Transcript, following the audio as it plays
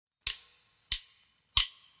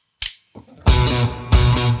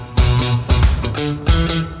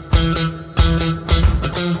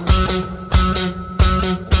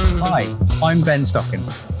I'm Ben Stocken,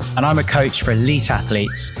 and I'm a coach for elite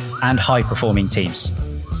athletes and high-performing teams.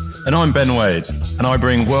 And I'm Ben Wade, and I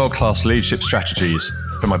bring world-class leadership strategies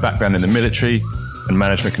from my background in the military and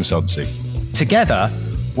management consultancy. Together,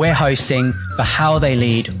 we're hosting the How They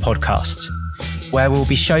Lead podcast, where we'll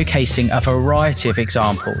be showcasing a variety of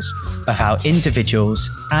examples of how individuals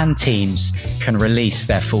and teams can release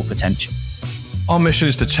their full potential. Our mission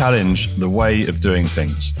is to challenge the way of doing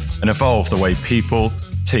things and evolve the way people,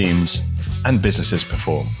 teams, and businesses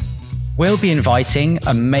perform. We'll be inviting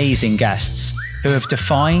amazing guests who have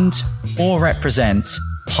defined or represent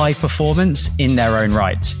high performance in their own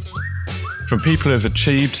right. From people who have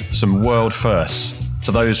achieved some world firsts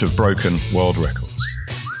to those who have broken world records.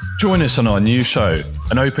 Join us on our new show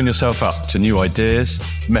and open yourself up to new ideas,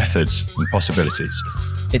 methods, and possibilities.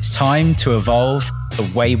 It's time to evolve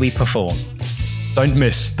the way we perform. Don't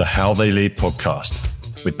miss the How They Lead podcast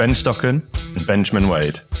with Ben Stocken and Benjamin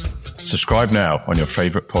Wade. Subscribe now on your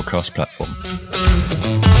favourite podcast platform.